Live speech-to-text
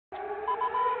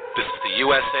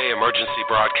USA Emergency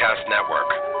Broadcast Network,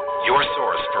 your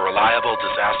source for reliable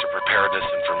disaster preparedness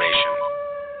information.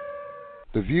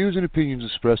 The views and opinions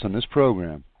expressed on this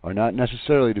program are not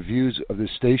necessarily the views of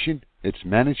this station, its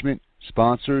management,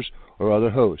 sponsors, or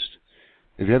other hosts.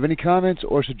 If you have any comments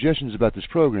or suggestions about this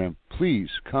program, please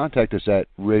contact us at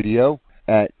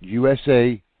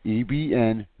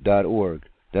radio@usaebn.org.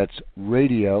 That's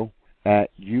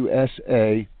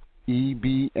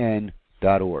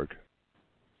radio@usaebn.org.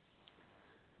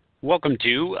 Welcome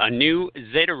to a new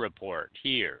Zeta report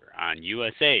here on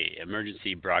USA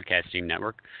Emergency Broadcasting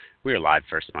Network. We are live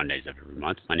first Mondays of every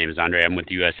month. My name is Andreas. I'm with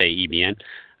USA EBN.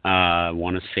 I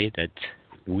want to say that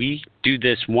we do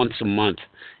this once a month.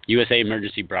 USA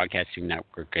Emergency Broadcasting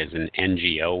Network is an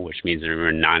NGO, which means they're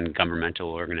a non-governmental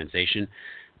organization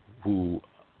who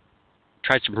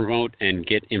tries to promote and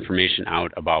get information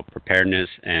out about preparedness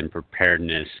and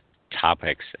preparedness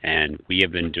topics. And we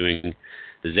have been doing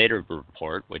the Zeta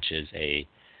report, which is a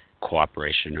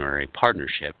cooperation or a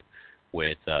partnership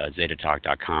with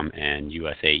ZetaTalk.com and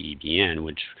USA EBN,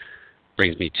 which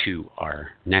brings me to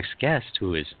our next guest,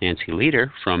 who is Nancy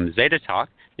Leader from Zeta Talk.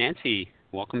 Nancy,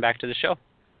 welcome back to the show.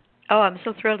 Oh, I'm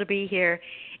so thrilled to be here.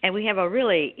 And we have a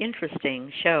really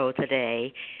interesting show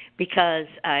today because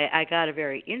I got a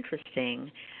very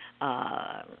interesting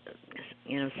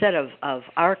set of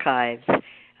archives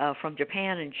from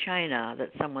Japan and China that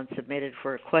someone submitted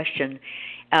for a question.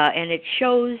 And it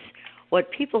shows what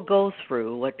people go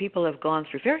through, what people have gone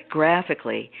through very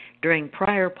graphically during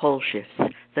prior pole shifts,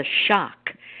 the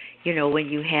shock, when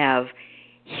you have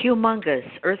humongous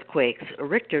earthquakes,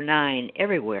 Richter 9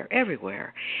 everywhere,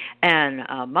 and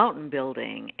mountain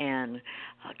building, and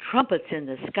trumpets in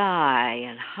the sky,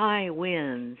 and high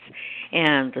winds,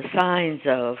 and the signs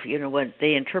of, what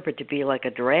they interpret to be like a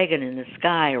dragon in the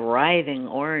sky, writhing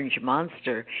orange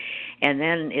monster, and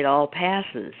then it all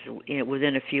passes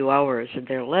within a few hours, and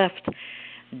they're left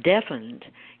deafened,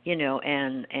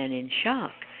 and in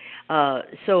shock.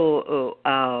 So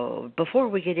before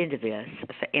we get into this,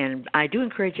 and I do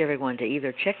encourage everyone to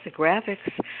either check the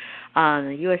graphics on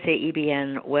the USA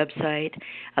EBN website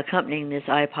accompanying this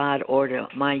iPod, or to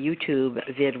my YouTube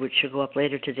vid, which should go up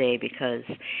later today, because,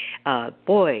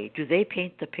 boy, do they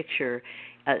paint the picture.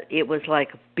 It was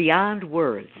like beyond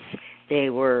words. They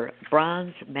were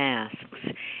bronze masks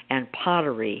and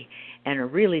pottery, and it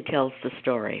really tells the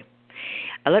story.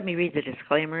 Let me read the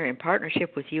disclaimer. In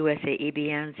partnership with USA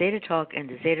EBN, Zeta Talk, and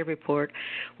the Zeta Report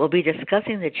will be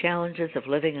discussing the challenges of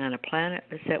living on a planet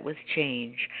beset with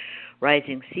change,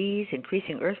 rising seas,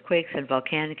 increasing earthquakes and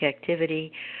volcanic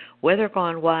activity, weather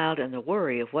gone wild, and the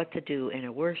worry of what to do in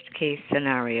a worst-case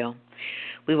scenario.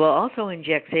 We will also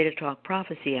inject Zeta Talk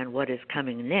prophecy on what is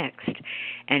coming next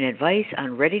and advice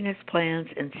on readiness plans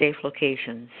and safe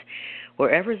locations.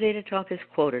 Wherever Zeta Talk is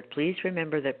quoted, please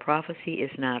remember that prophecy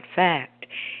is not fact.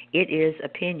 It is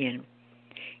opinion.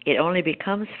 It only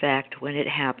becomes fact when it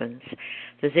happens.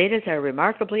 The Zetas are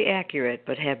remarkably accurate,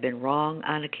 but have been wrong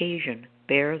on occasion.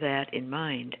 Bear that in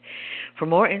mind. For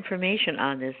more information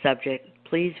on this subject,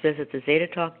 please visit the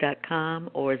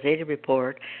ZetaTalk.com or Zeta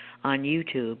Report on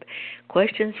YouTube.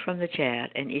 Questions from the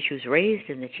chat and issues raised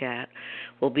in the chat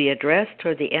will be addressed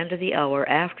toward the end of the hour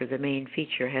after the main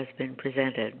feature has been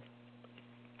presented.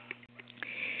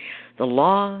 The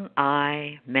long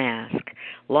eye mask.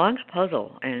 Long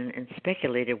puzzle and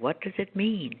speculated, what does it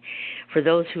mean? For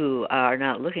those who are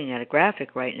not looking at a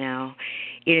graphic right now,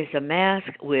 it is a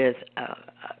mask with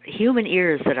human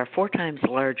ears that are 4 times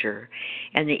larger,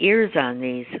 and the ears on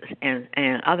these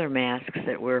and other masks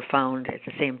that were found at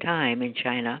the same time in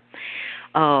China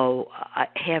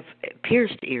have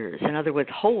pierced ears, in other words,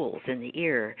 holes in the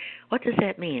ear. What does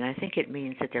that mean? I think it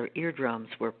means that their eardrums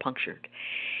were punctured.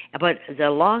 But the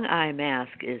long eye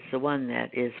mask is the one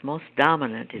that is most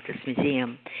dominant at this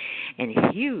museum, and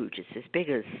it's huge. It's as big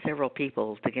as several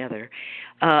people together,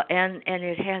 and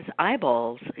it has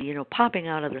eyeballs, popping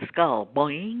out of the skull,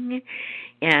 boing,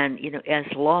 and as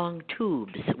long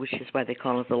tubes, which is why they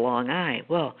call it the long eye.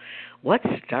 Well, what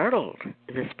startled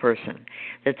this person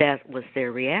that was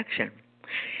their reaction?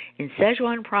 In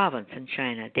Sichuan province in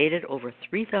China, dated over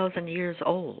 3,000 years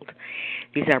old,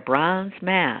 these are bronze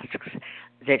masks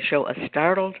that show a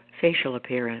startled facial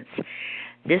appearance.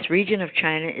 This region of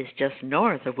China is just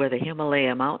north of where the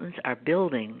Himalaya mountains are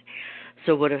building,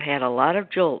 so would have had a lot of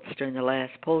jolts during the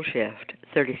last pole shift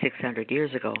 3,600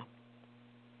 years ago.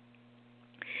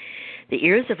 The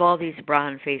ears of all these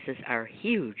bronze faces are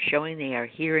huge, showing they are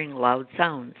hearing loud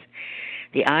sounds.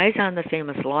 The eyes on the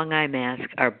famous long eye mask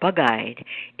are bug-eyed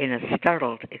in a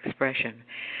startled expression.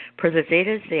 Per the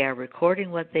Zetas, they are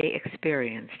recording what they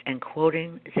experienced and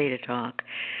quoting Zeta Talk.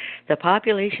 The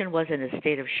population was in a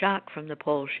state of shock from the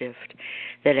pole shift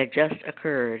that had just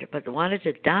occurred, but wanted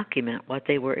to document what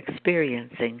they were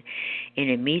experiencing in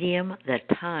a medium that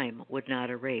time would not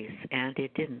erase, and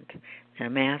it didn't. Their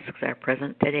masks are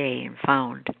present today and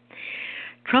found.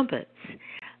 Trumpets.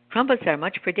 Trumpets are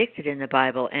much predicted in the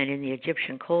Bible and in the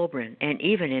Egyptian cauldron, and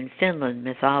even in Finland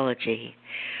mythology.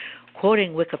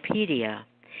 Quoting Wikipedia,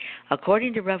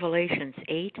 according to Revelations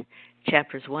 8,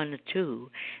 chapters 1 to 2,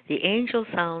 the angel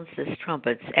sounds his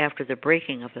trumpets after the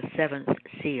breaking of the seventh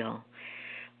seal.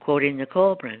 Quoting the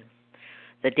cauldron,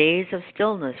 the days of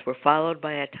stillness were followed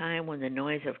by a time when the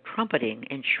noise of trumpeting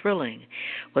and shrilling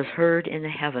was heard in the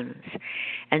heavens,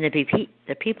 and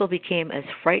the people became as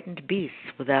frightened beasts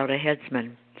without a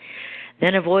headsman.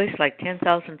 Then a voice like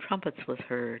 10,000 trumpets was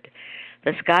heard.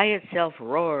 The sky itself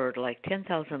roared like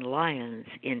 10,000 lions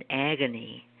in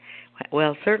agony.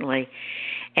 Well, certainly,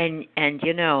 and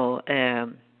you know,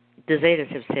 the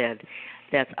Zetas have said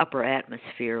that's upper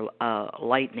atmosphere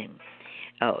lightning.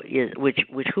 Which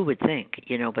who would think,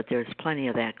 you know, but there's plenty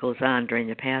of that goes on during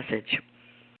the passage.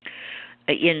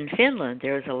 In Finland,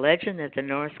 there is a legend that the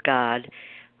Norse god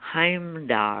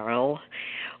Heimdall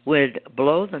would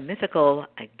blow the mythical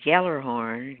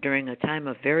Gallarhorn during a time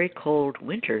of very cold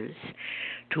winters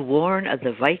to warn of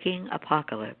the Viking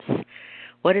apocalypse.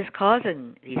 What is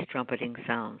causing these trumpeting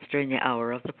sounds during the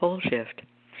hour of the pole shift?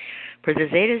 For the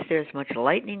Zetas, there is much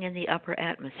lightning in the upper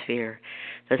atmosphere,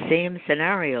 the same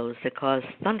scenarios that cause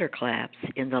thunderclaps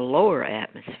in the lower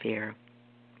atmosphere.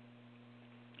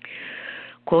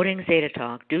 Quoting Zeta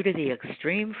Talk, due to the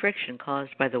extreme friction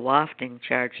caused by the wafting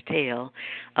charged tail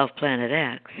of Planet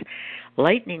X,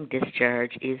 lightning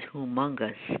discharge is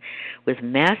humongous, with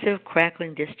massive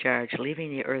crackling discharge leaving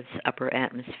the Earth's upper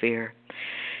atmosphere.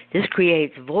 This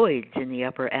creates voids in the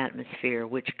upper atmosphere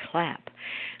which clap,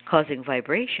 causing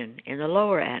vibration in the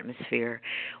lower atmosphere,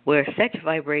 where such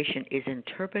vibration is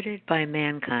interpreted by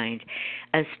mankind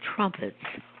as trumpets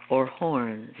or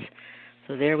horns.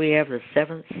 So there we have the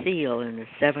seventh seal and the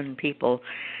seven people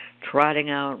trotting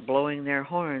out, blowing their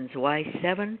horns. Why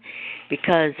seven?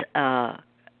 Because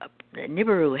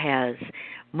Nibiru has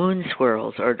moon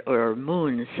swirls or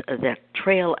moons that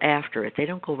trail after it. They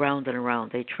don't go round and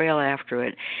around. They trail after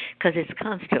it because it's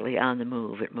constantly on the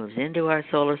move. It moves into our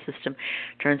solar system,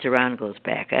 turns around, goes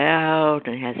back out,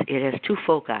 and it has two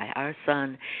foci, our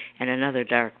sun and another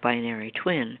dark binary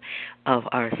twin of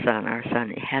our sun. Our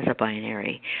sun has a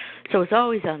binary. So it's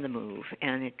always on the move,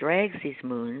 and it drags these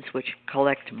moons, which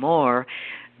collect more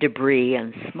debris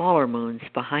and smaller moons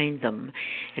behind them,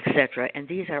 etc. And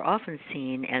these are often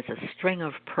seen as a string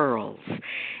of pearls,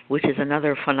 which is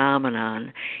another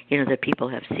phenomenon, you know, that people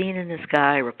have seen in the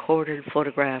sky, recorded,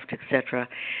 photographed, etc.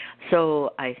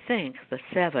 So I think the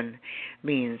seven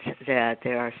means that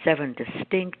there are seven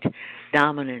distinct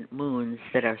dominant moons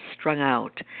that are strung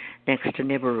out next to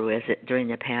Nibiru during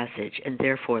the passage, and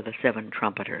therefore the seven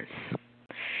trumpeters.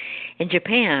 In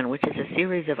Japan, which is a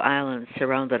series of islands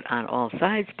surrounded on all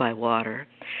sides by water,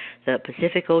 the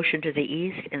Pacific Ocean to the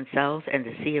east and south and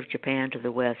the Sea of Japan to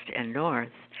the west and north,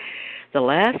 the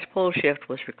last pole shift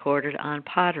was recorded on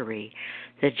pottery,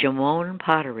 the Jomon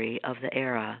pottery of the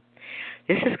era.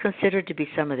 This is considered to be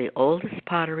some of the oldest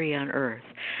pottery on Earth,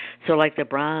 so like the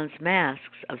bronze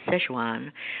masks of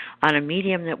Sichuan, on a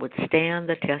medium that would stand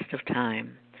the test of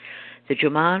time. The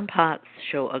Jomon pots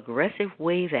show aggressive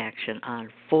wave action on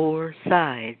four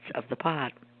sides of the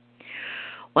pot.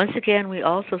 Once again, we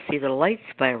also see the light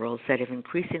spirals that have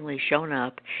increasingly shown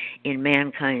up in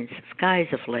mankind's skies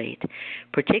of late,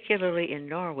 particularly in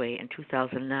Norway in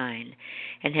 2009,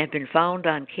 and have been found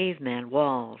on caveman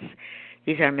walls.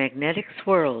 These are magnetic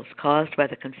swirls caused by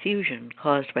the confusion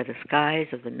caused by the skies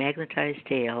of the magnetized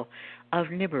tail of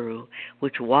Nibiru,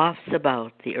 which wafts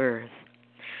about the Earth.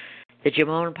 The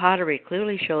Jomon pottery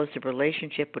clearly shows the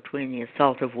relationship between the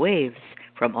assault of waves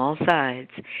from all sides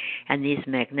and these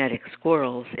magnetic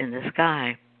swirls in the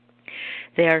sky.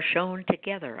 They are shown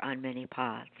together on many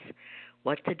pots.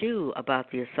 What to do about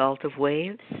the assault of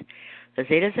waves? The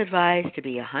Zetas advise to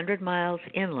be 100 miles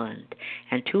inland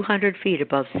and 200 feet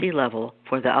above sea level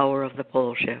for the hour of the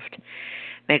pole shift.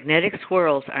 Magnetic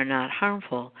swirls are not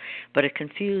harmful, but a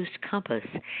confused compass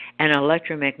and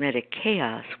electromagnetic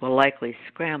chaos will likely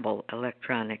scramble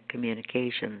electronic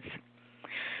communications.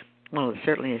 Well, it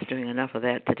certainly is doing enough of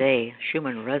that today.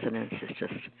 Schumann resonance is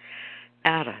just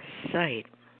out of sight.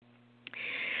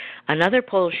 Another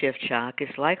pole shift shock is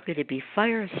likely to be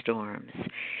firestorms.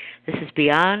 This is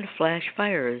beyond flash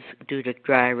fires due to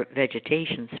dry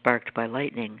vegetation sparked by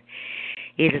lightning.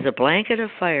 It is a blanket of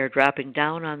fire dropping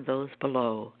down on those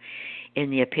below. In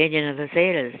the opinion of the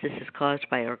Zetas, this is caused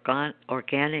by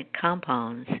organic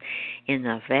compounds in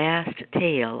the vast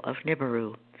tail of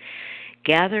Nibiru,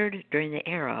 gathered during the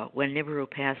era when Nibiru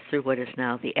passed through what is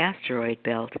now the asteroid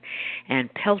belt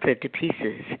and pelted to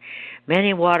pieces.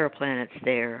 Many water planets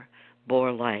there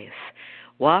bore life.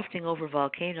 Wafting over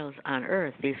volcanoes on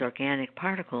Earth, these organic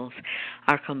particles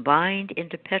are combined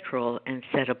into petrol and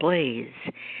set ablaze.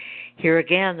 Here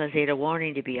again, the Zeta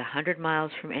warning to be 100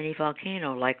 miles from any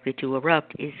volcano likely to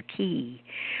erupt is key.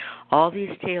 All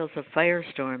these tales of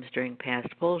firestorms during past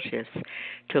pole shifts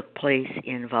took place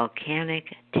in volcanic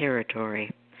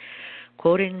territory.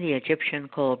 Quoting the Egyptian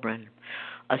Colburn,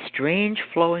 a strange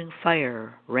flowing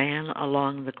fire ran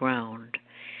along the ground.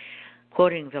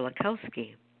 Quoting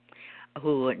Velikovsky,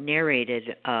 who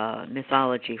narrated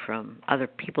mythology from other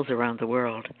peoples around the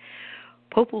world,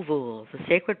 Popol Vuh, the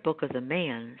sacred book of the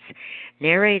Mayans,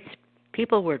 narrates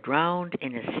people were drowned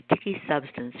in a sticky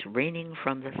substance raining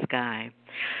from the sky.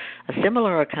 A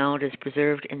similar account is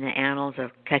preserved in the annals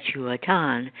of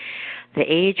Quechuatan. The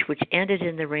age which ended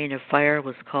in the rain of fire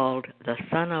was called the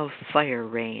Son of Fire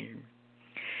Rain.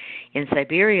 In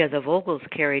Siberia, the Vogels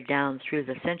carried down through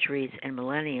the centuries and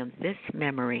millennium this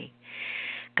memory.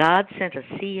 God sent a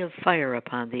sea of fire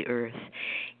upon the earth.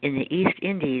 In the East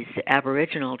Indies, the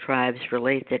Aboriginal tribes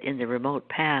relate that in the remote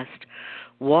past,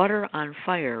 water on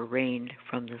fire rained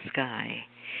from the sky.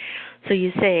 So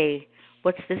you say,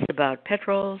 what's this about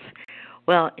petrols?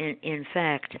 Well, in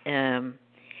fact, the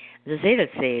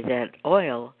Zetas say that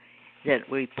oil that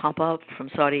we pump up from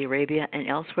Saudi Arabia and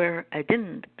elsewhere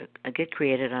didn't get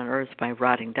created on Earth by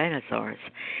rotting dinosaurs.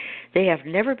 They have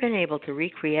never been able to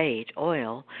recreate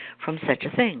oil from such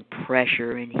a thing.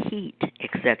 Pressure and heat,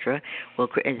 etc. Well,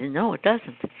 no, it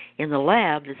doesn't. In the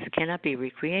lab, this cannot be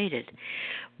recreated.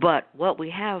 But what we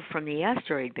have from the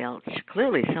asteroid belt,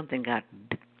 clearly something got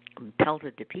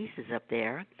pelted to pieces up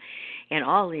there. And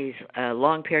all these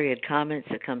long period comets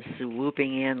that come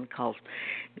swooping in called,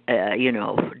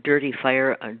 dirty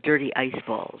ice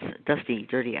balls, dusty,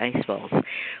 dirty ice balls.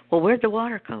 Well, where'd the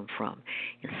water come from?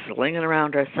 It's slinging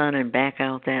around our sun and back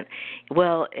out that.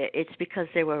 Well, it's because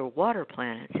there were water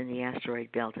planets in the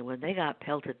asteroid belt, and when they got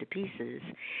pelted to pieces,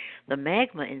 the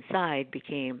magma inside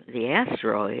became the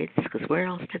asteroids, because where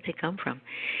else did they come from?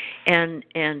 And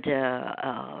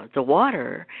the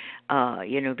water,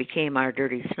 became our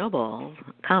dirty snowball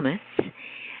comets.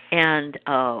 And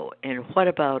what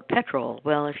about petrol?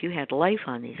 Well, if you had life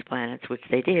on these planets, which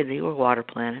they did, they were water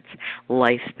planets,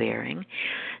 life-bearing,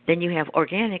 then you have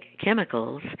organic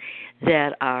chemicals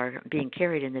that are being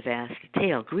carried in the vast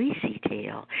tail, greasy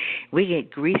tail. We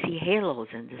get greasy halos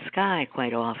in the sky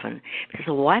quite often.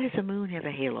 So why does the moon have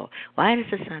a halo? Why does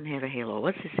the sun have a halo?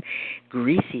 What's this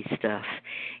greasy stuff?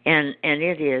 And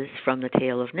it is from the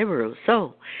tail of Nibiru.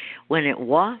 So when it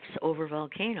wafts over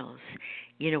volcanoes,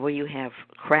 where you have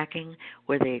cracking,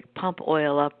 where they pump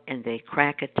oil up and they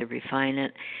crack it to refine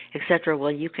it, etc.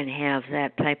 Well, you can have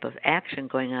that type of action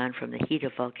going on from the heat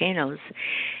of volcanoes,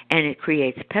 and it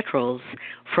creates petrols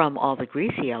from all the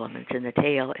greasy elements in the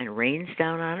tail and rains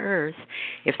down on Earth.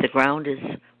 If the ground is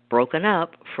broken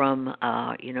up from,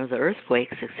 the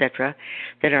earthquakes, etc.,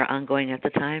 that are ongoing at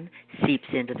the time, seeps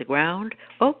into the ground.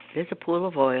 Oh, there's a pool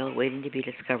of oil waiting to be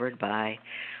discovered by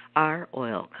our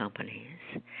oil companies.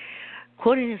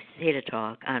 Quoting the Zeta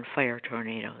talk on fire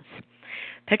tornadoes,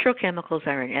 petrochemicals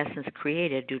are in essence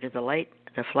created due to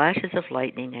the flashes of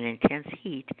lightning and intense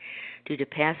heat due to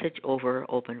passage over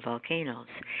open volcanoes.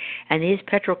 And these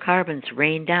petrocarbons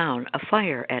rain down a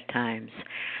fire at times,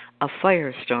 a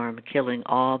firestorm killing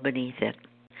all beneath it.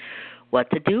 What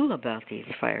to do about these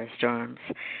firestorms?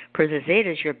 Per the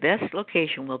Zetas, your best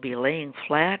location will be laying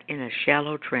flat in a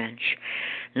shallow trench,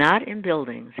 not in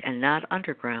buildings and not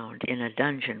underground in a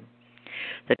dungeon.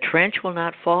 The trench will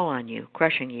not fall on you,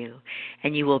 crushing you,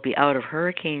 and you will be out of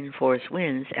hurricane-force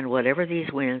winds and whatever these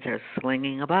winds are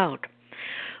slinging about.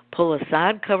 Pull a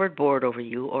sod-covered board over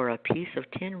you or a piece of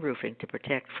tin roofing to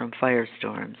protect from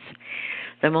firestorms.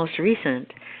 The most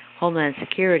recent Homeland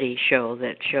Security show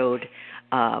that showed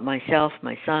myself,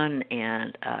 my son,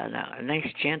 and a nice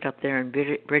gent up there in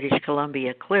British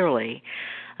Columbia, clearly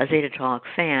a Zeta Talk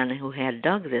fan who had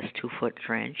dug this 2-foot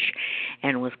trench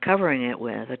and was covering it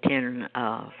with a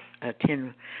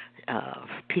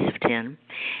piece of tin,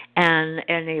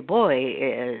 and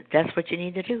boy, that's what you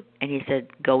need to do. And he said,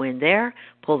 go in there,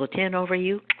 pull the tin over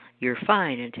you, you're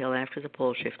fine until after the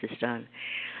pole shift is done.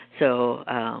 So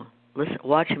listen,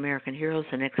 watch American Heroes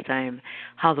the next time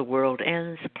How the World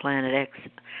Ends, Planet X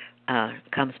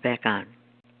comes back on.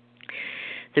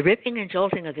 The ripping and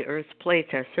jolting of the Earth's plates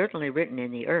are certainly written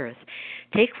in the Earth.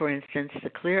 Take, for instance, the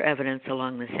clear evidence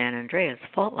along the San Andreas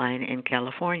fault line in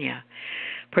California.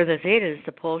 Per the Zetas,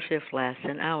 the pole shift lasts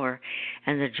an hour,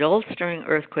 and the jolts during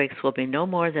earthquakes will be no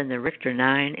more than the Richter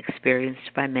 9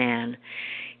 experienced by man.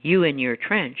 You in your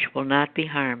trench will not be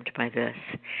harmed by this.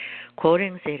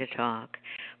 Quoting Zeta Talk,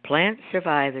 plants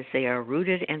survive as they are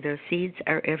rooted and their seeds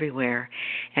are everywhere,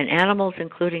 and animals,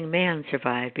 including man,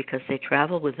 survive because they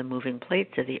travel with the moving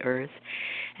plates of the earth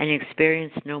and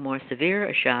experience no more severe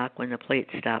a shock when the plates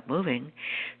stop moving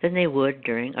than they would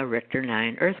during a Richter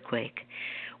 9 earthquake.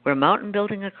 Where mountain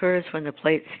building occurs when the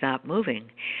plates stop moving,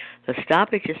 the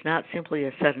stoppage is not simply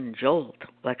a sudden jolt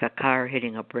like a car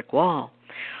hitting a brick wall.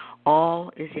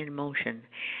 All is in motion,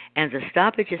 and the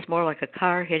stoppage is more like a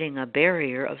car hitting a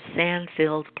barrier of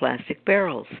sand-filled plastic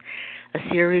barrels, a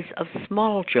series of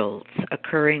small jolts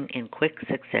occurring in quick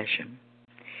succession.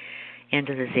 End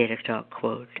of the Zeta Talk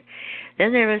quote.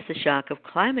 Then there is the shock of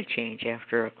climate change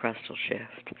after a crustal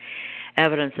shift.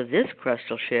 Evidence of this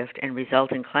crustal shift and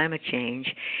resulting climate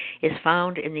change is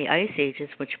found in the ice ages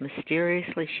which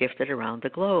mysteriously shifted around the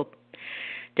globe.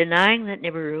 Denying that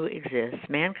Nibiru exists,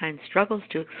 mankind struggles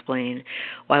to explain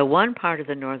why one part of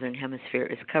the northern hemisphere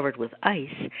is covered with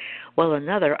ice, while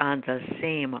another on the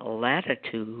same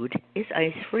latitude is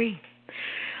ice-free.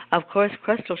 Of course,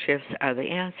 crustal shifts are the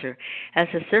answer, as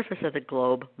the surface of the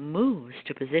globe moves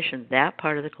to position that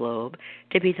part of the globe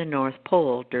to be the North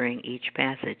Pole during each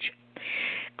passage.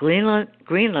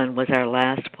 Greenland was our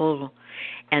last pole,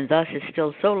 and thus is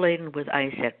still so laden with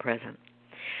ice at present.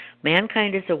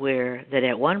 Mankind is aware that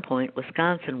at one point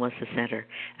Wisconsin was the center,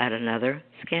 at another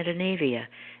Scandinavia,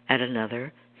 at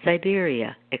another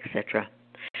Siberia, etc.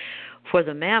 For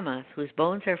the mammoth, whose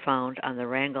bones are found on the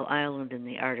Wrangel Island in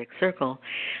the Arctic Circle,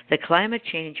 the climate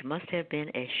change must have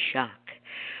been a shock.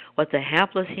 What the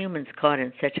hapless humans caught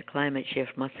in such a climate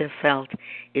shift must have felt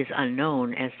is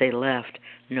unknown, as they left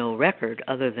no record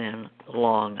other than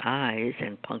long eyes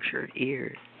and punctured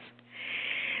ears.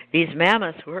 These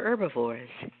mammoths were herbivores,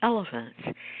 elephants,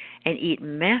 and eat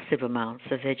massive amounts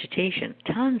of vegetation,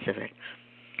 tons of it.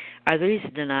 Are these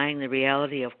denying the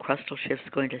reality of crustal shifts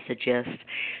going to suggest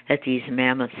that these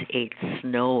mammoths ate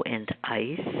snow and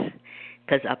ice?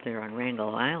 Because up there on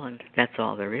Wrangel Island, that's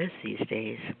all there is these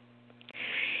days.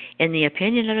 In the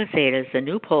opinion of the Zetas, the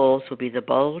new poles will be the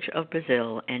bulge of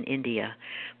Brazil and India,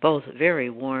 both very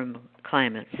warm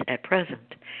climates at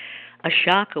present. A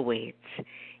shock awaits.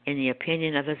 In the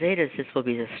opinion of the Zetas, this will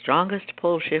be the strongest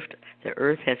pole shift the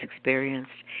Earth has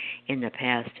experienced in the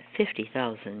past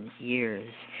 50,000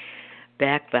 years.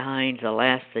 Back behind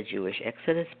the Jewish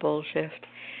Exodus pole shift,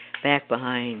 back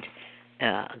behind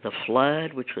the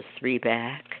flood, which was 3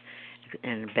 back,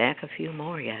 and back a few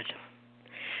more yet.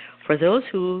 For those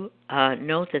who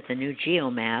note that the new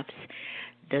geomaps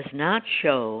does not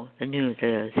show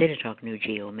the Zeta Talk new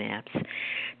geomaps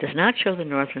does not show the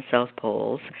North and South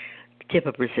poles, tip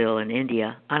of Brazil and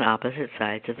India, on opposite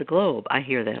sides of the globe. I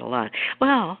hear that a lot.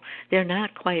 Well, they're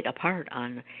not quite apart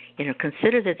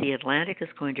consider that the Atlantic is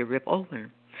going to rip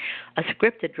open. A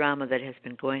scripted drama that has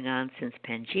been going on since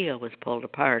Pangea was pulled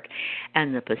apart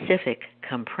and the Pacific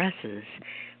compresses,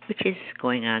 which is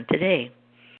going on today.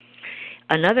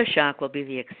 Another shock will be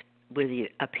the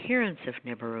appearance of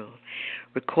Nibiru.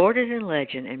 Recorded in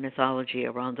legend and mythology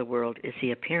around the world is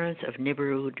the appearance of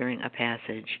Nibiru during a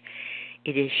passage.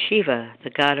 It is Shiva,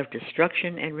 the god of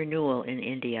destruction and renewal in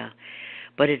India,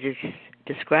 but it is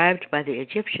described by the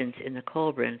Egyptians in the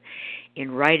Kolbrin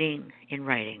in writing.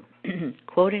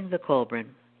 Quoting the Kolbrin,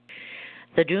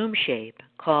 the doom shape,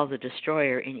 called the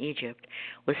destroyer in Egypt,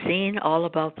 was seen all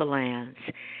about the lands.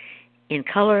 In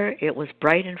color, it was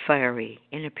bright and fiery,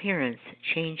 in appearance,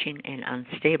 changing and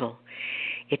unstable.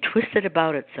 It twisted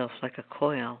about itself like a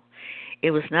coil.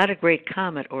 It was not a great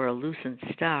comet or a lucent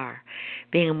star,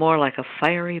 being more like a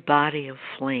fiery body of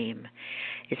flame.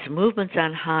 Its movements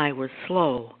on high were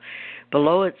slow.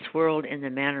 Below it swirled in the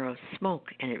manner of smoke,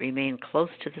 and it remained close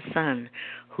to the sun,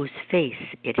 whose face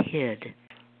it hid.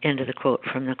 End of the quote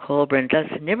from the Kolbrin. Does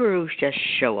Nibiru just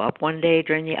show up one day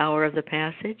during the hour of the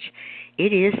passage?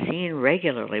 It is seen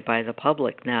regularly by the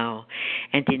public now,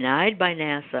 and denied by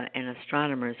NASA and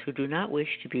astronomers who do not wish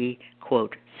to be,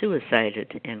 quote,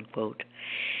 suicided, end quote.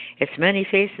 Its many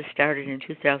faces started in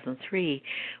 2003,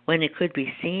 when it could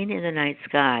be seen in the night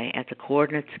sky at the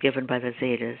coordinates given by the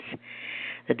Zetas.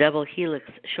 The double helix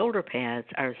shoulder pads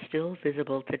are still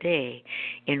visible today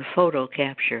in photo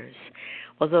captures.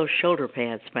 Well, those shoulder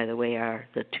pads, by the way, are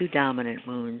the two dominant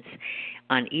moons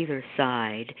on either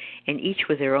side, and each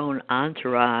with their own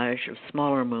entourage of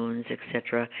smaller moons,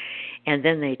 etc. And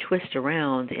then they twist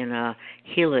around in a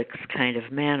helix kind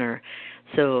of manner.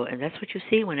 So, and that's what you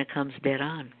see when it comes dead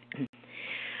on.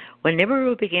 When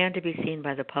Nibiru began to be seen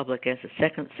by the public as a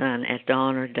second sun at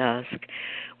dawn or dusk,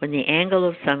 when the angle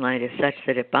of sunlight is such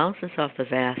that it bounces off the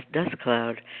vast dust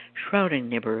cloud shrouding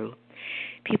Nibiru,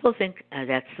 people think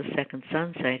that's the second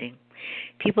sun sighting.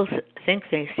 People think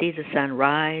they see the sun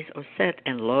rise or set,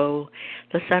 and lo,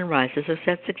 the sun rises or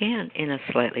sets again in a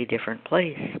slightly different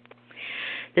place.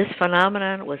 This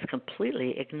phenomenon was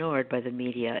completely ignored by the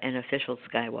media and official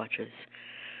sky watchers.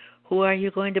 Who are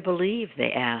you going to believe,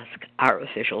 they ask, our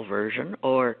official version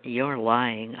or your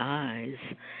lying eyes?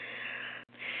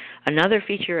 Another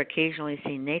feature occasionally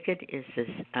seen naked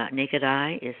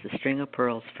eye is the string of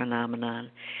pearls phenomenon.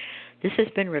 This has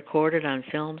been recorded on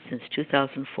film since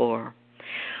 2004.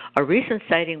 A recent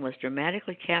sighting was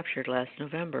dramatically captured last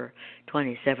November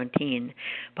 2017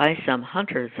 by some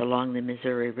hunters along the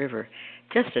Missouri River.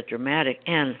 Just a dramatic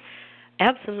and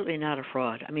absolutely not a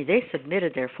fraud. I mean, they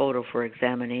submitted their photo for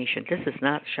examination. This is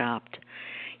not shopped.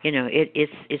 You know,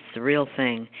 it's the real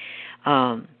thing.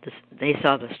 They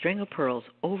saw the string of pearls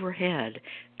overhead,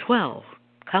 12.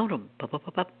 Count them.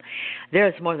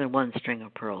 There's more than one string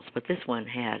of pearls, but this one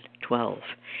had 12.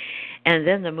 And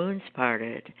then the moons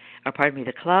parted,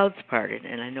 the clouds parted,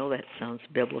 and I know that sounds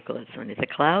biblical. It's funny. The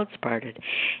clouds parted,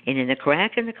 and in the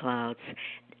crack in the clouds,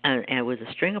 and with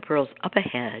a string of pearls up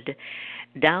ahead,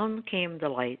 down came the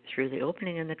light through the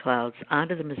opening in the clouds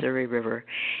onto the Missouri River,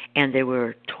 and there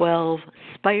were 12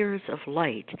 spires of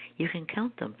light. You can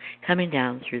count them coming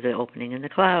down through the opening in the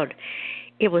cloud.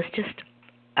 It was just,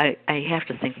 I have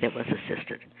to think that was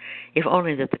assisted. If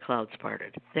only that the clouds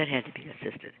parted. That had to be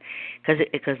assisted.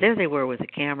 Because there they were with the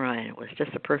camera, and it was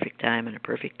just a perfect time and a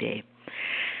perfect day.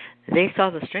 They saw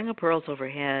the string of pearls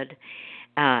overhead,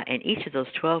 and each of those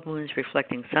 12 moons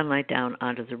reflecting sunlight down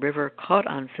onto the river, caught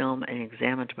on film and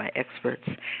examined by experts.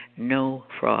 No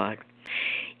fraud.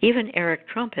 Even Eric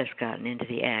Trump has gotten into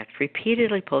the act,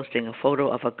 repeatedly posting a photo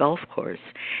of a golf course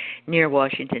near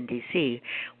Washington, D.C.,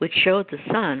 which showed the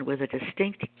sun with a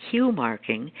distinct Q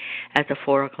marking at the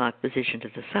 4 o'clock position to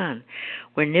the sun,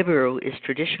 where Nibiru is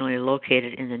traditionally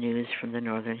located in the news from the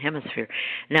Northern Hemisphere.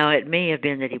 Now, it may have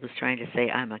been that he was trying to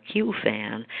say, I'm a Q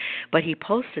fan, but he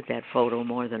posted that photo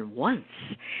more than once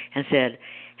and said,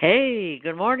 hey,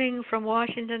 good morning from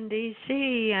Washington, D.C.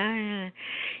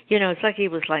 You know, it's like he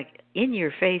was like in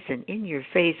your face and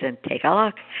take a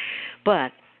look.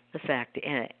 But the fact,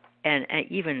 and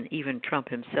even Trump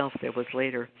himself, there was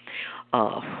later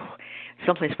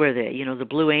someplace where the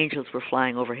Blue Angels were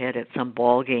flying overhead at some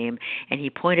ball game, and he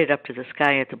pointed up to the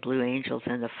sky at the Blue Angels,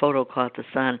 and the photo caught the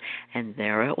sun, and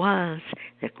there it was,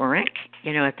 at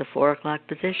the 4 o'clock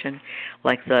position,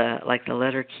 like the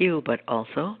letter Q, but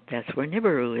also that's where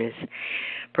Nibiru is.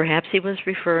 Perhaps he was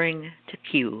referring to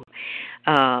Q.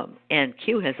 And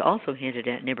Q has also hinted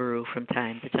at Nibiru from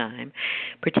time to time,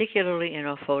 particularly in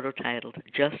a photo titled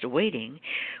Just Waiting,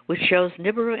 which shows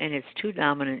Nibiru and its two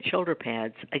dominant shoulder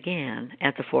pads again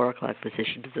at the 4 o'clock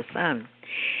position to the sun.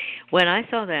 When I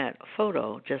saw that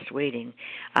photo, Just Waiting,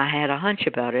 I had a hunch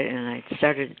about it, and I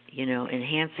started,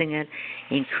 enhancing it,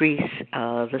 increase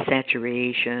the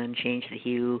saturation, change the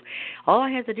hue. All I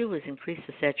had to do was increase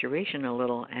the saturation a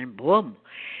little, and boom,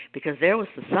 because there was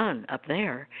the sun up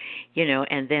there,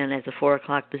 and then at the 4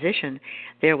 o'clock position,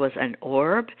 there was an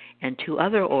orb and two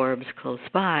other orbs close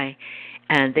by,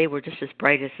 and they were just as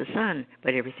bright as the sun,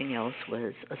 but everything else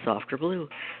was a softer blue.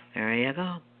 There you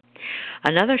go.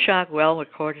 Another shock well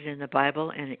recorded in the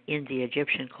Bible and in the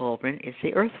Egyptian cauldron is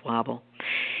the earth wobble.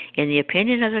 In the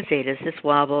opinion of the Zetas, this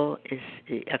wobble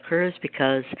occurs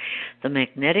because the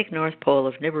magnetic north pole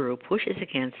of Nibiru pushes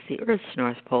against the Earth's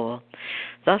north pole,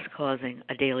 thus causing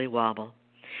a daily wobble.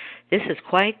 This is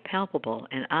quite palpable,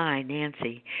 and I,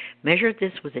 Nancy, measured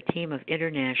this with a team of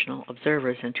international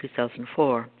observers in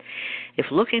 2004. If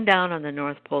looking down on the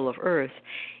north pole of Earth,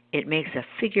 it makes a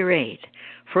figure 8.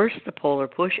 First, the polar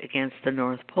push against the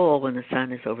North Pole when the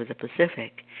sun is over the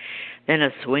Pacific. Then a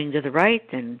swing to the right,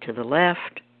 then to the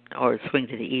left, or a swing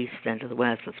to the east, then to the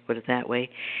west, let's put it that way.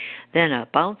 Then a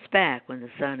bounce back when the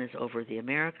sun is over the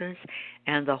Americas,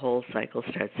 and the whole cycle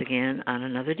starts again on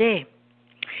another day.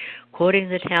 Quoting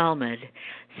the Talmud,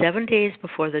 7 days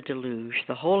before the deluge,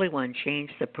 the Holy One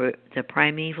changed the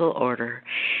primeval order,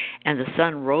 and the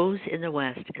sun rose in the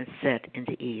west and set in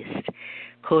the east.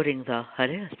 Quoting the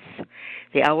Hadiths,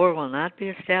 the hour will not be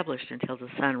established until the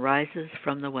sun rises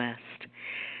from the west.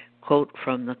 Quote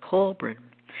from the cauldron,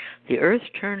 The earth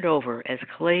turned over as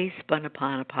clay spun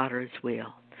upon a potter's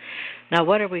wheel. Now,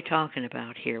 what are we talking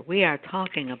about here? We are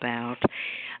talking about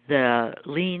the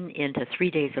lean into 3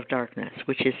 days of darkness,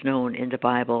 which is known in the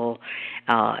Bible,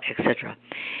 etc.,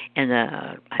 and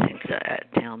I think the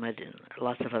Talmud and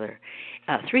lots of other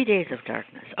 3 days of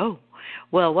darkness. Oh,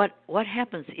 well, what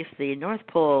happens if the North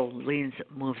Pole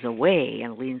moves away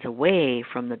and leans away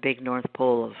from the big North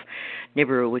Pole of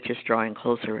Nibiru, which is drawing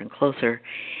closer and closer?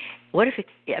 What if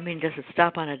does it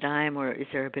stop on a dime, or is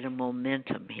there a bit of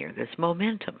momentum here? There's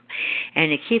momentum.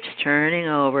 And it keeps turning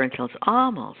over until it's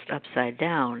almost upside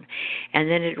down, and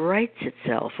then it rights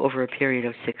itself over a period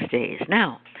of 6 days.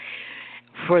 Now,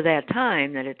 for that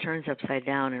time that it turns upside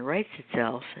down and rights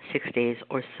itself, 6 days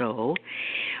or so,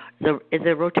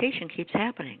 the rotation keeps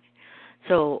happening.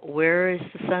 So where is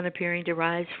the sun appearing to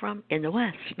rise from? In the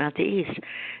west, not the east,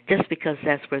 just because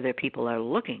that's where the people are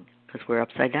looking, because we're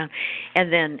upside down,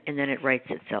 and then it rights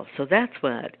itself. So that's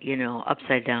what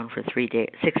upside down for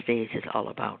 6 days is all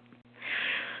about.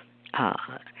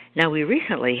 Now we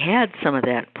recently had some of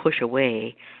that push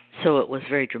away, so it was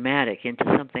very dramatic into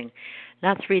something,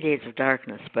 not 3 days of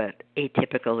darkness, but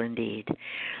atypical indeed.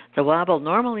 The wobble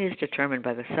normally is determined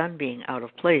by the sun being out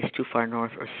of place too far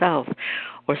north or south,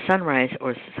 or sunrise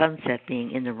or sunset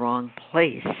being in the wrong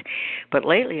place. But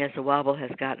lately, as the wobble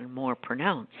has gotten more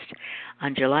pronounced,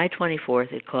 on July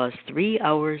 24th, it caused 3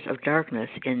 hours of darkness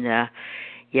in the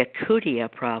Yakutia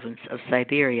province of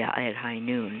Siberia at high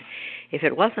noon. If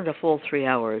it wasn't a full 3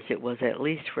 hours, it was at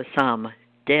least for some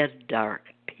dead dark,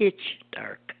 pitch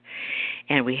dark.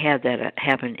 And we had that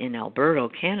happen in Alberta,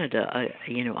 Canada,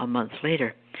 a month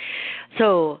later.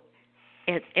 So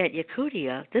at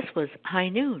Yakutia, this was high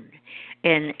noon,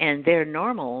 and their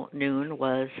normal noon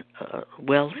was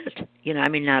well lit.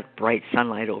 Not bright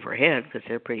sunlight overhead because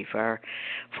they're pretty far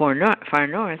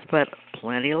north, but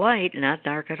plenty of light, not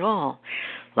dark at all.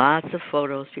 Lots of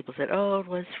photos. People said, "Oh, it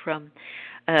was from."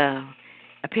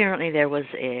 Apparently, there was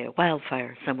a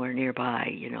wildfire somewhere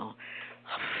nearby.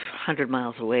 100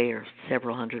 miles away or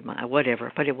several hundred miles,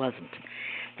 whatever, but it wasn't.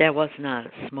 That was not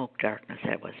smoke darkness.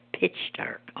 That was pitch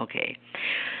dark. Okay.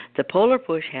 The polar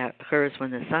push occurs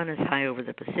when the sun is high over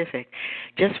the Pacific,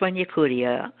 just when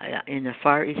Yakutia in the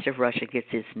far east of Russia gets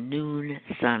its noon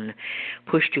sun.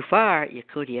 Pushed too far,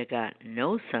 Yakutia got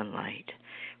no sunlight.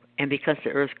 And because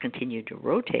the Earth continued to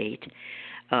rotate,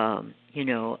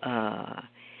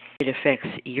 it affects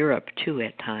Europe too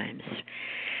at times.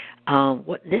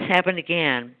 This happened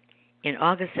again in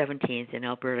August 17th in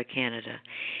Alberta, Canada.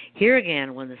 Here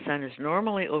again, when the sun is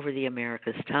normally over the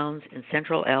Americas, towns in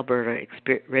central Alberta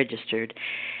registered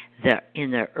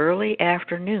in the early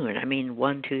afternoon,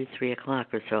 1, 2, 3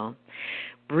 o'clock or so,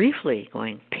 briefly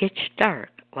going pitch dark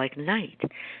like night,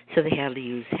 so they had to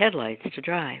use headlights to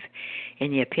drive. In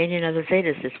the opinion of the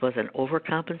Zetas, this was an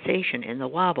overcompensation in the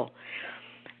wobble.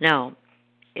 Now,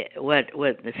 what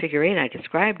the figure 8 I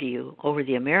described to you, over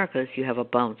the Americas, you have a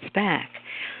bounce back.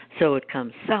 So it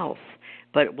comes south.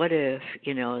 But what if,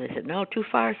 they said, no, too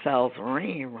far south.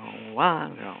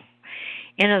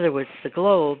 In other words, the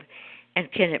globe, and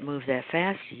can it move that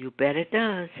fast? You bet it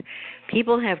does.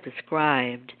 People have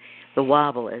described the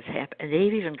wobble as and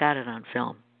they've even got it on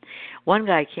film. One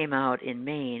guy came out in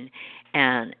Maine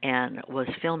and was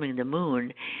filming the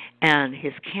moon, and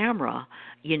his camera,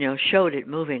 showed it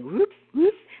moving whoop,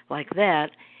 whoop, like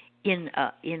that. In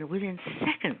within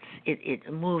seconds,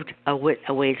 it moved a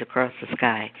ways across the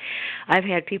sky. I've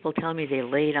had people tell me they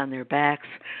laid on their backs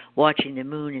watching the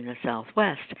moon in the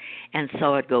southwest and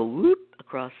saw it go whoop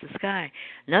across the sky.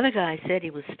 Another guy said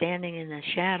he was standing in the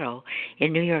shadow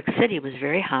in New York City. It was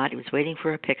very hot. He was waiting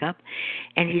for a pickup,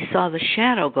 and he saw the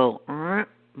shadow go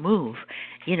move,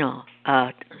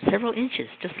 several inches,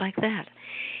 just like that.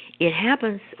 It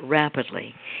happens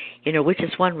rapidly, which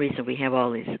is one reason we have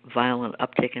all these violent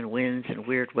uptick in winds and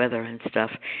weird weather and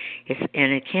stuff.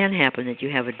 And it can happen that you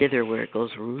have a dither where it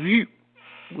goes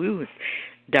woo,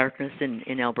 darkness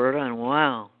in Alberta, and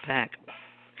wow, back.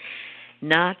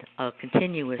 Not a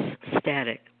continuous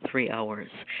static 3 hours,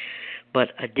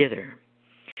 but a dither.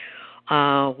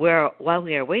 While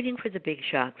we are waiting for the big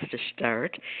shocks to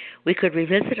start, we could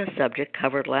revisit a subject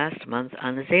covered last month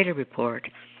on the Zeta Report,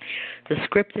 the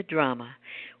scripted drama.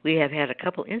 We have had a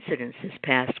couple incidents this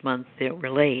past month that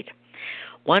relate.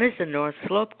 One is the North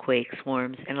Slope quake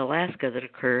swarms in Alaska that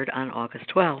occurred on August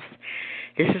 12th.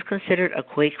 This is considered a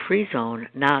quake-free zone,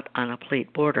 not on a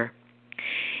plate border.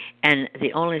 And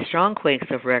the only strong quakes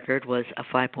of record was a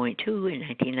 5.2 in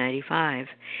 1995.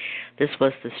 This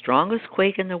was the strongest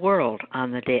quake in the world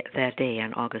on that day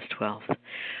on August 12th.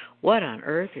 what on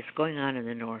earth is going on in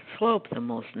the North Slope, the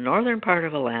most northern part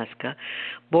of Alaska,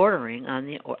 bordering on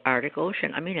the Arctic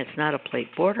Ocean? I mean, it's not a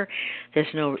plate border. There's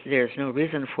no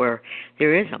reason for.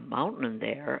 There is a mountain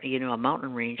there, a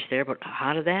mountain range there, but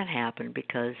how did that happen?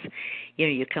 Because,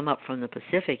 you come up from the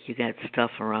Pacific, you got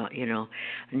stuff around,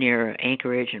 near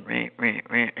Anchorage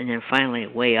and then finally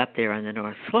way up there on the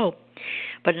North Slope,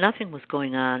 but nothing was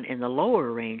going on in the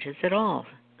lower ranges at all.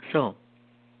 So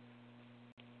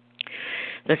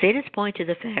the Zetas point to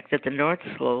the fact that the North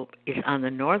Slope is on the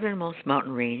northernmost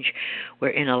mountain range, where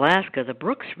in Alaska the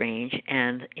Brooks Range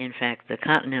and, in fact, the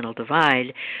Continental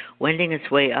Divide, wending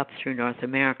its way up through North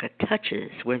America,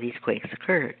 touches where these quakes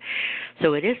occurred.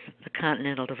 So it is the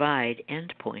Continental Divide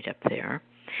end point up there,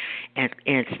 and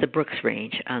it's the Brooks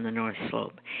Range on the North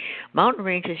Slope. Mountain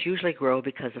ranges usually grow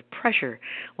because of pressure,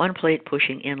 one plate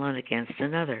pushing inland against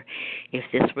another. If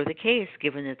this were the case,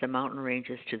 given that the mountain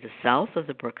ranges to the south of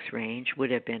the Brooks Range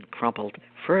would have been crumpled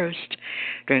first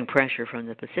during pressure from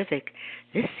the Pacific,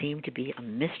 this seemed to be a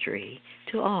mystery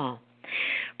to all.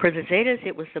 For the Zetas,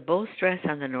 it was the bow stress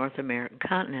on the North American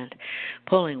continent,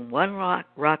 pulling one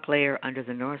rock layer under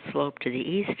the North Slope to the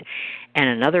east and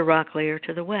another rock layer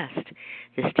to the west.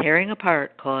 This tearing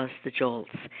apart caused the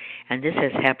jolts, and this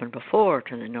has happened before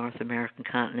to the North American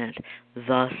continent,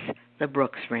 thus the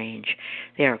Brooks Range.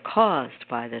 They are caused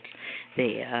by the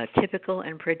typical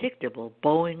and predictable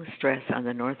bowing stress on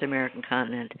the North American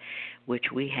continent, which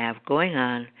we have going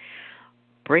on,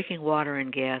 breaking water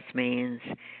and gas mains,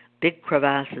 big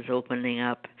crevasses opening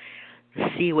up, the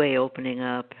seaway opening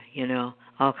up,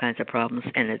 all kinds of problems,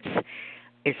 and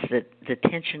it's the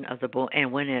tension of the bow,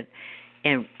 and when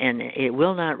it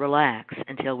will not relax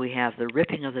until we have the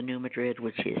ripping of the New Madrid,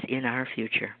 which is in our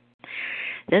future.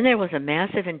 Then there was a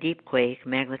massive and deep quake,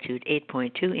 magnitude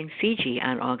 8.2, in Fiji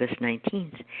on August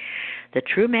 19th. The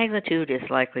true magnitude is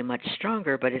likely much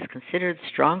stronger, but is considered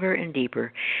stronger and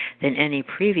deeper than any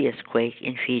previous quake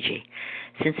in Fiji.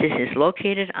 Since this is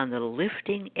located on the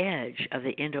lifting edge of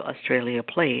the Indo-Australia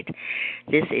plate,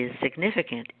 this is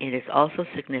significant. It is also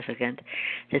significant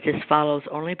that this follows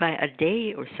only by a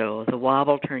day or so, the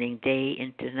wobble turning day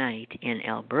into night in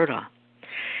Alberta.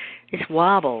 This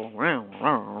wobble,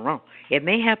 it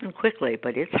may happen quickly,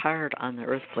 but it's hard on the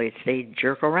earth plates. They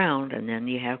jerk around, and then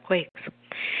you have quakes.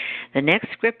 The next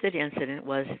scripted incident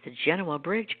was the Genoa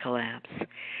bridge collapse.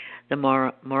 The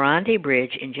Morandi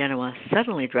Bridge in Genoa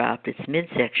suddenly dropped its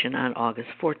midsection on August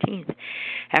 14th,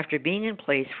 after being in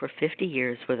place for 50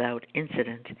 years without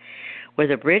incident. Where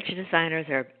the bridge designers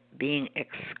are being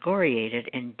excoriated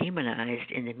and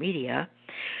demonized in the media,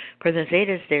 for the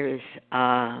Zetas there is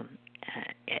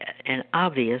an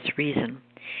obvious reason.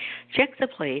 Check the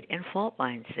plate and fault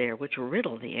lines there, which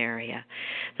riddle the area.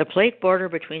 The plate border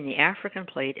between the African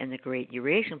plate and the Great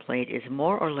Eurasian plate is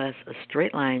more or less a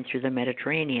straight line through the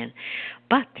Mediterranean,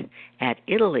 but at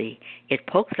Italy, it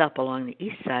pokes up along the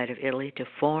east side of Italy to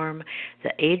form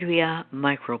the Adria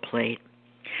microplate.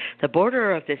 The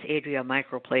border of this Adria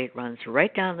microplate runs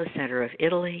right down the center of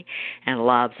Italy and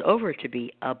lobs over to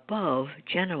be above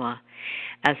Genoa.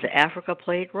 As the Africa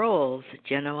plate rolls,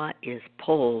 Genoa is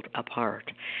pulled apart.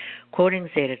 Quoting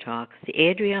Zeta Talk, the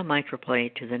Adria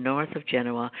microplate to the north of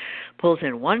Genoa pulls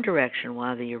in one direction,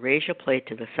 while the Eurasia plate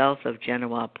to the south of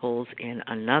Genoa pulls in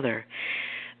another.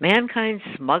 Mankind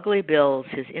smugly builds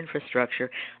his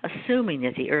infrastructure, assuming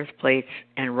that the earth plates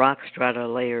and rock strata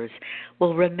layers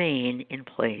will remain in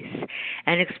place,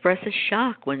 and expresses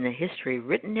shock when the history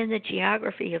written in the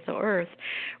geography of the earth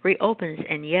reopens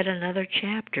in yet another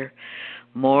chapter.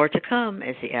 More to come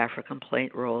as the African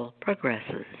plate roll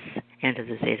progresses. End of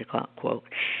the Zeta quote.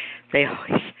 They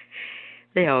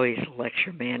always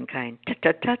lecture mankind. Tut,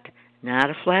 tut, tut. Not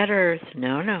a flat earth.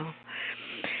 No, no.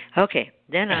 Okay,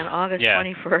 then on August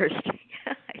 21st,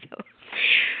 I know.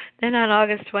 Then on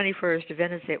August 21st,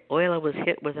 Venezuela was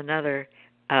hit with another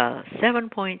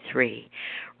 7.3,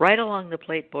 right along the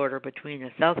plate border between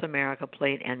the South America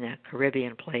plate and the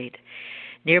Caribbean plate.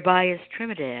 Nearby is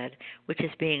Trinidad, which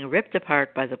is being ripped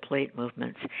apart by the plate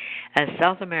movements as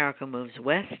South America moves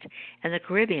west and the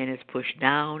Caribbean is pushed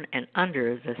down and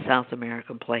under the South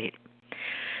American plate.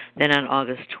 Then on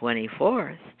August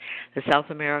 24th, the South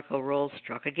America roll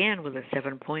struck again with a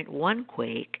 7.1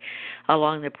 quake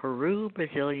along the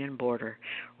Peru-Brazilian border,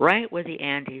 right where the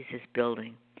Andes is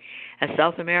building. As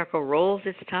South America rolls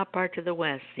its top part to the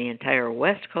west, the entire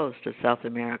west coast of South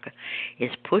America is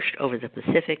pushed over the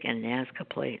Pacific and Nazca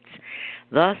plates.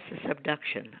 Thus, the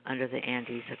subduction under the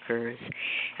Andes occurs.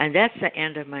 And that's the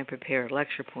end of my prepared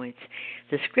lecture points.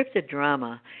 The scripted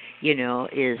drama,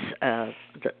 is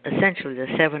essentially the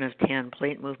 7 of 10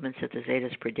 plate movements that the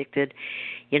Zetas predicted,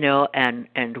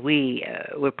 and we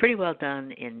were pretty well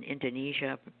done in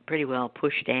Indonesia, pretty well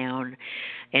pushed down,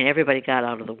 and everybody got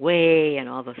out of the way, and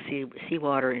all the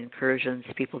seawater incursions,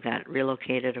 people got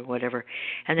relocated or whatever,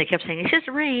 and they kept saying, it's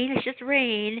just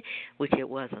rain, which it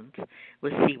wasn't,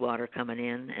 with seawater coming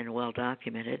in and well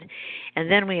documented.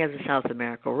 And then we have the South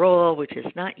America roll, which is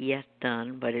not yet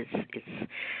done, but it's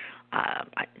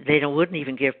they wouldn't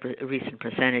even give recent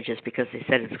percentages because they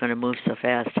said it's going to move so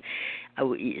fast.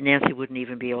 Nancy wouldn't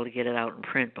even be able to get it out in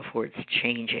print before it's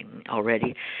changing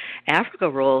already. Africa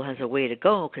roll has a way to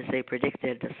go because they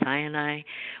predicted the Sinai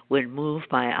would move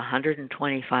by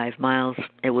 125 miles.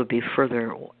 It would be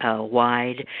further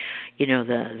wide.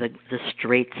 The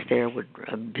straits there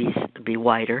would be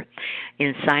wider.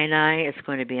 In Sinai, it's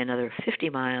going to be another 50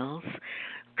 miles.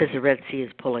 Because the Red Sea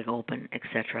is pulling open,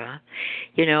 etc.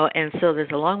 And so there's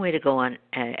a long way to go on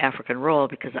African roll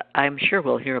because I'm sure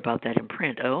we'll hear about that in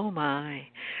print. Oh my,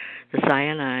 the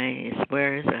Sinai is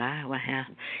where is it?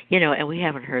 And we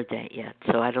haven't heard that yet,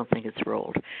 so I don't think it's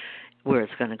rolled where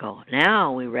it's going to go.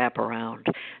 Now we wrap around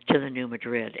to the New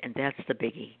Madrid, and that's the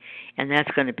biggie, and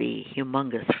that's going to be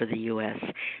humongous for the U.S.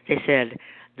 They said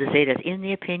the Zetas, in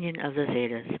the opinion of the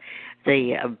Zetas,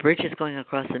 the bridges going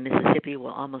across the Mississippi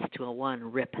will almost to a one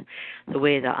rip, the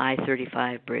way the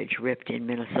I-35 bridge ripped in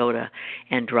Minnesota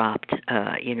and dropped,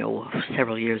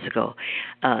 several years ago.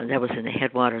 That was in the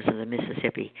headwaters of the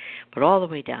Mississippi, but all the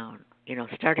way down.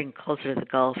 Starting closer to the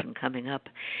Gulf and coming up.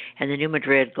 And the New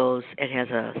Madrid it has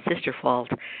a sister fault,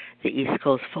 the East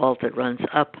Coast fault that runs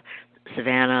up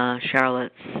Savannah,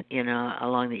 Charlotte,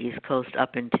 along the East Coast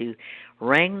up into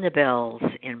Rang the Bells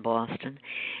in Boston.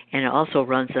 And it also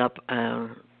runs up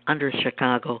under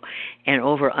Chicago and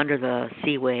over under the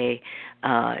Seaway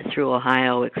through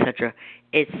Ohio, etc.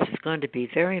 It's going to be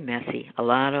very messy. A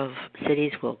lot of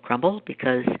cities will crumble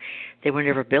because they were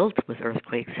never built with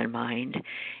earthquakes in mind,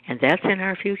 and that's in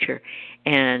our future.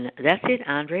 And that's it,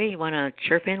 Andre. You want to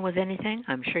chirp in with anything?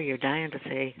 I'm sure you're dying to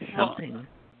say something.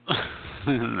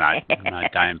 Not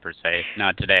dying per se,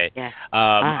 not today. Yeah.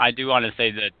 I do want to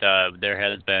say that there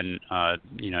has been,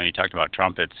 you talked about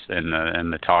trumpets in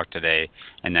the talk today,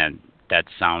 and then that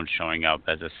sound showing up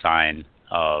as a sign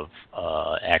of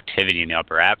activity in the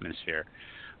upper atmosphere.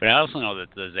 But I also know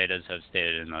that the Zetas have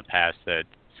stated in the past that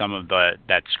some of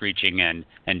that screeching and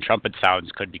trumpet sounds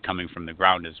could be coming from the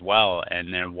ground as well,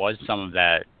 and there was some of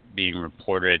that being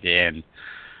reported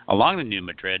along the New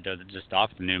Madrid, just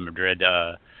off the New Madrid,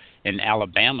 in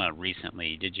Alabama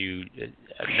recently. Did you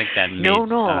think that made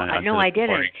No, I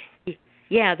didn't.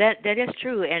 Yeah, that is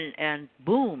true, and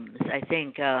booms, I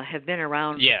think, have been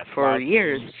around for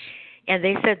years. Booms. And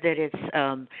they said that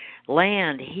it's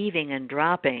land heaving and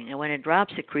dropping, and when it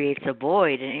drops, it creates a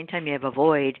void. And anytime you have a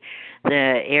void,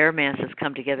 the air masses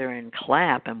come together and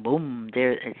clap, and boom,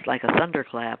 it's like a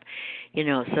thunderclap,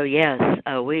 So yes,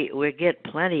 we get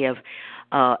plenty of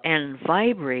and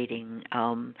vibrating.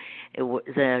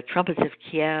 The trumpets of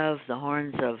Kiev, the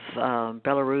horns of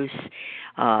Belarus,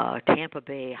 Tampa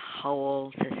Bay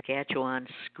howl, Saskatchewan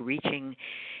screeching.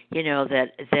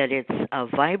 That it's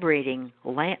vibrating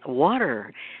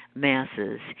water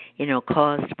masses,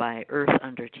 caused by earth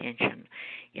under tension,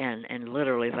 and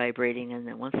literally vibrating. And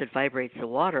then once it vibrates the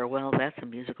water, well, that's a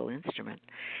musical instrument.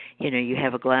 You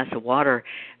have a glass of water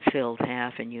filled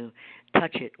half, and you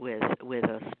touch it with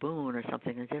a spoon or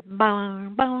something, and say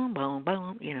boom, boom, boom,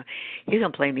 boom. You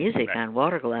can play music on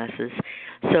water glasses.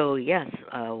 So yes,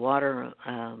 water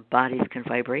bodies can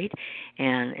vibrate,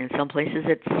 and in some places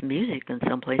it's music, in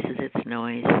some places it's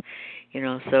noise.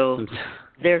 So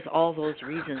there's all those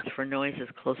reasons for noises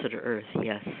closer to Earth.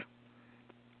 Yes.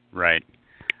 Right.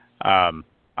 I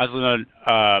was going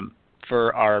to,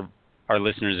 for our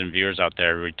listeners and viewers out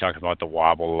there, we talked about the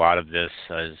wobble. A lot of this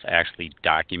is actually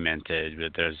documented.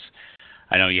 But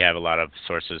I know you have a lot of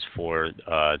sources for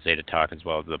Zeta Talk as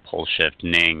well as the pole shift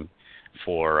Ning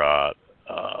for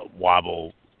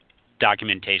wobble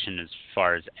documentation as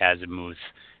far as azimuth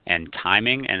and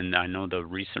timing. And I know the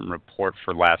recent report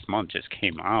for last month just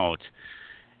came out,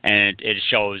 and it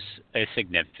shows a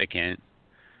significant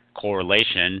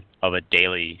correlation of a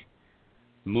daily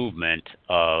movement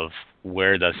of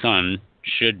where the sun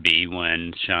should be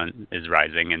when sun is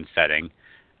rising and setting,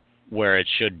 where it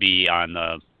should be on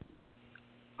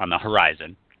the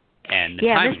horizon, and the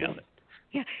timing of it.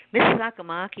 Yeah, Mrs.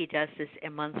 Akamaki does this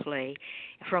monthly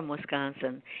from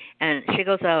Wisconsin, and she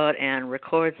goes out and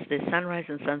records the sunrise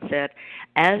and sunset,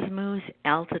 azimuth,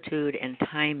 altitude, and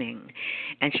timing,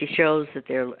 and she shows that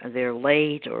they're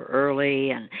late or early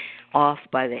and off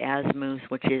by the azimuth,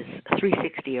 which is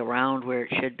 360 around where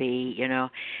it should be,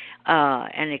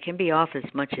 and it can be off as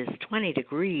much as 20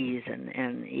 degrees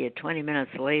and 20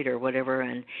 minutes late or whatever,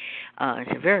 and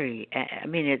it's a very, I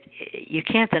mean, you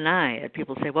can't deny it.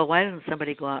 People say, well, why doesn't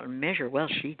somebody go out and measure? Well,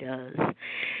 she does,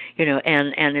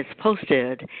 and it's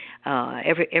posted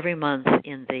every month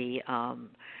in the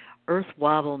Earth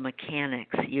Wobble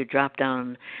Mechanics. You drop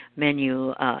down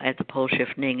menu at the pole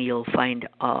shifting, you'll find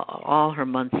all her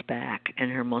months back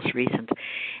and her most recent.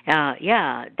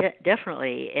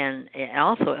 Definitely, and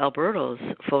also Alberto's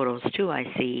photos too. I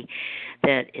see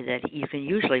that you can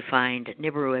usually find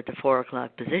Nibiru at the 4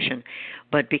 o'clock position,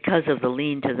 but because of the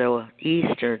lean to the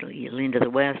east or lean to the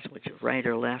west, which is right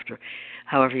or left or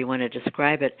however you want to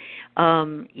describe it,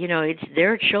 it's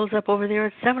there. It shows up over there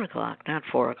at 7 o'clock, not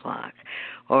 4 o'clock.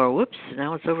 Or whoops,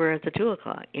 now it's over at the 2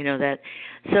 o'clock. That.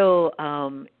 So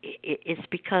it's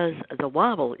because the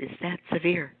wobble is that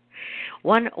severe.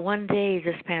 One day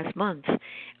this past month,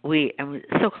 it was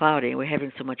so cloudy, we're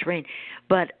having so much rain,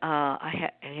 but I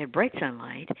had bright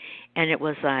sunlight, and it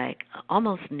was like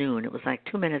almost noon. It was like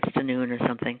 2 minutes to noon or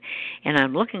something, and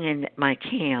I'm looking in my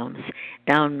cams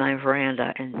down my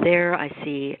veranda, and there I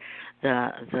see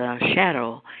the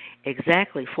shadow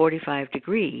exactly 45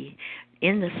 degree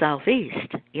in the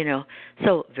southeast,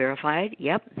 So verified,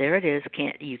 yep, there it is.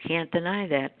 You can't deny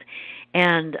that.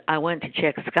 And I went to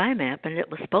check Sky Map, and it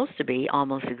was supposed to be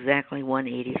almost exactly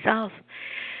 180 south.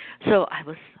 So I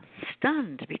was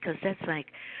stunned because that's like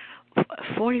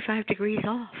 45 degrees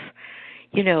off.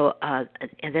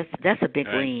 And that's a big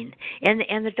lean, and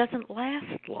it doesn't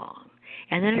last long,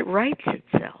 and then it rights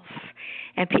itself.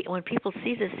 And when people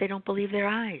see this, they don't believe their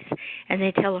eyes, and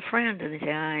they tell a friend, and they say,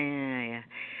 yeah.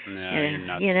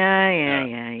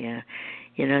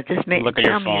 Just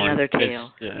tell me another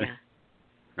tale.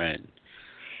 Right.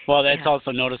 Well, that's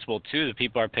also noticeable too that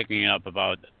people are picking up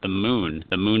about the moon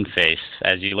phase.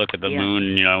 As you look at the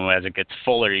moon, as it gets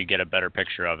fuller, you get a better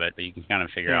picture of it, but you can kind of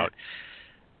figure out.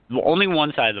 Only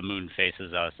one side of the moon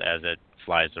faces us as it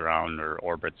flies around or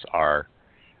orbits our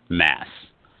mass.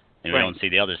 And we don't see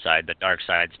the other side. The dark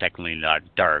side's technically not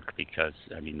dark because,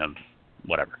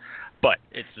 whatever. But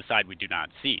it's the side we do not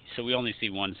see. So we only see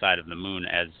one side of the moon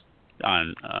as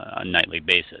on a nightly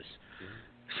basis.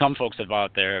 Some folks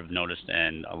out there have noticed,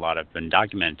 and a lot have been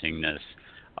documenting this,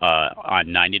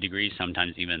 on 90 degrees,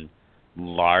 sometimes even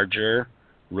larger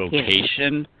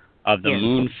rotation of the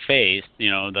moon face.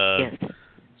 The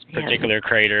particular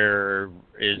crater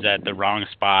is at the wrong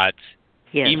spot,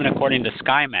 even according to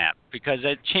Sky Map, because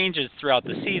it changes throughout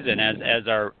the season as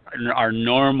our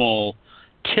normal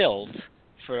tilt.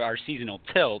 For our seasonal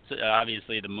tilt,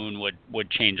 obviously the moon would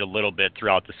change a little bit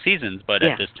throughout the seasons, but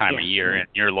at this time of year in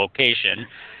your location,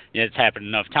 it's happened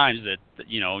enough times that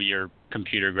your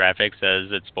computer graphic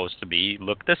says it's supposed to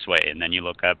look this way, and then you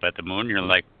look up at the moon, and you're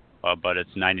like, but it's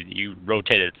 90. You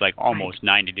rotate it; it's like almost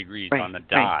 90 degrees on the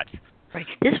dot. Right.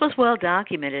 This was well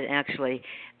documented, actually,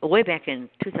 way back in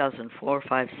 2004,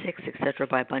 5, 6, etc.,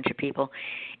 by a bunch of people.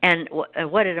 And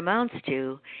what it amounts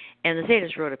to, and the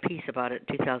Zetas wrote a piece about it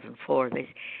in 2004,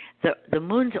 the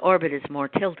moon's orbit is more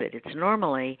tilted. It's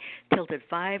normally tilted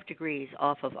 5 degrees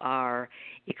off of our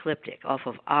ecliptic, off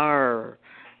of our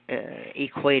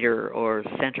equator or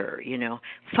center,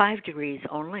 5 degrees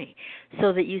only,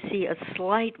 so that you see a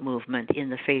slight movement in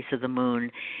the face of the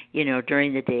moon,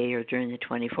 during the day or during the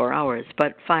 24 hours,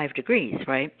 but 5 degrees,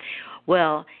 right?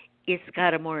 Well, it's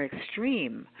got a more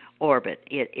extreme orbit,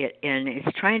 and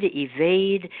it's trying to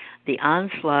evade the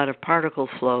onslaught of particle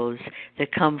flows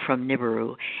that come from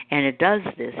Nibiru. And it does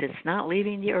this. It's not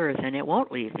leaving the Earth, and it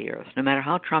won't leave the Earth, no matter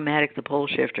how traumatic the pole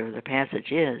shift or the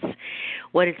passage is.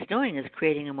 What it's doing is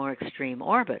creating a more extreme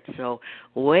orbit, so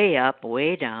way up,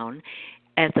 way down.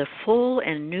 At the full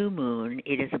and new moon,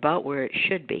 it is about where it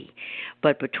should be.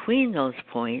 But between those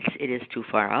points, it is too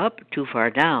far up, too far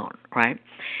down, right?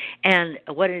 And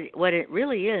what it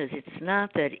really is, it's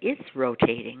not that it's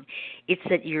rotating. It's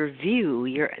that your view,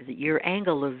 your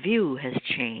angle of view has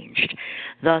changed,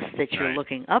 thus that you're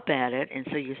looking up at it, and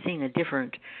so you're seeing a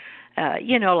different...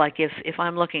 like if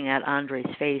I'm looking at Andre's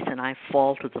face and I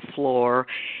fall to the floor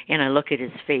and I look at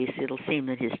his face, it'll seem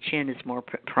that his chin is more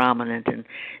prominent and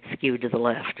skewed to the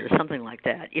left or something like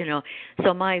that,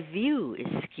 So my view is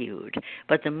skewed,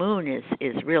 but the moon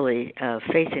is really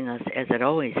facing us as it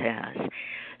always has.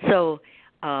 So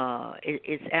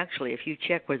it's actually, if you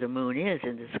check where the moon is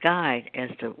in the sky as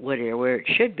to where it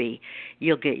should be,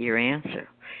 you'll get your answer.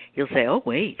 You'll say, "Oh,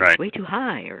 wait, Right. it's way too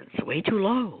high, or it's way too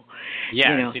low."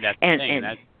 Yeah, you know, see, that's the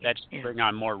thing. That's bring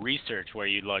on more research where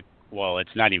you look, well,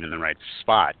 it's not even the right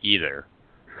spot either.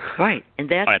 Right, and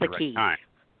that's at the right key. Time.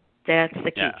 That's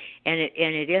the key. Yeah. And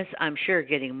it is, I'm sure,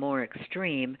 getting more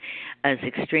extreme as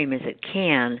it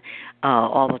can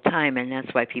all the time, and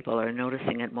that's why people are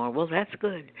noticing it more. Well, that's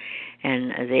good.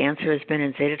 And the answer has been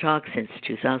in Zeta Talk since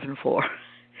 2004.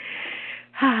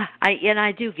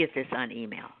 I do get this on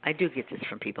email. I do get this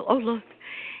from people. Oh, look.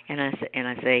 And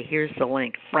I say, here's the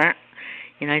link.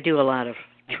 And I do a lot of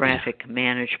traffic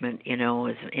management,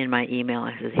 is in my email.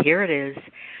 I say, here it is.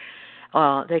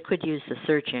 They could use the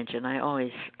search engine. I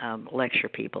always lecture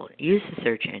people. Use the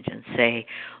search engine. Say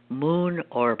moon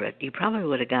orbit. You probably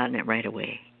would have gotten it right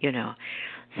away,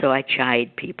 So I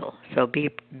chide people. So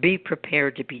be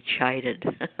prepared to be chided.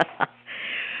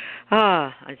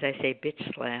 As I say,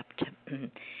 bitch slapped.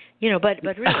 But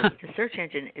really, the search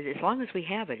engine, as long as we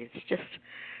have it, it's just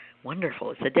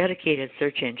wonderful. It's a dedicated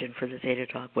search engine for the Zeta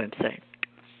Talk website.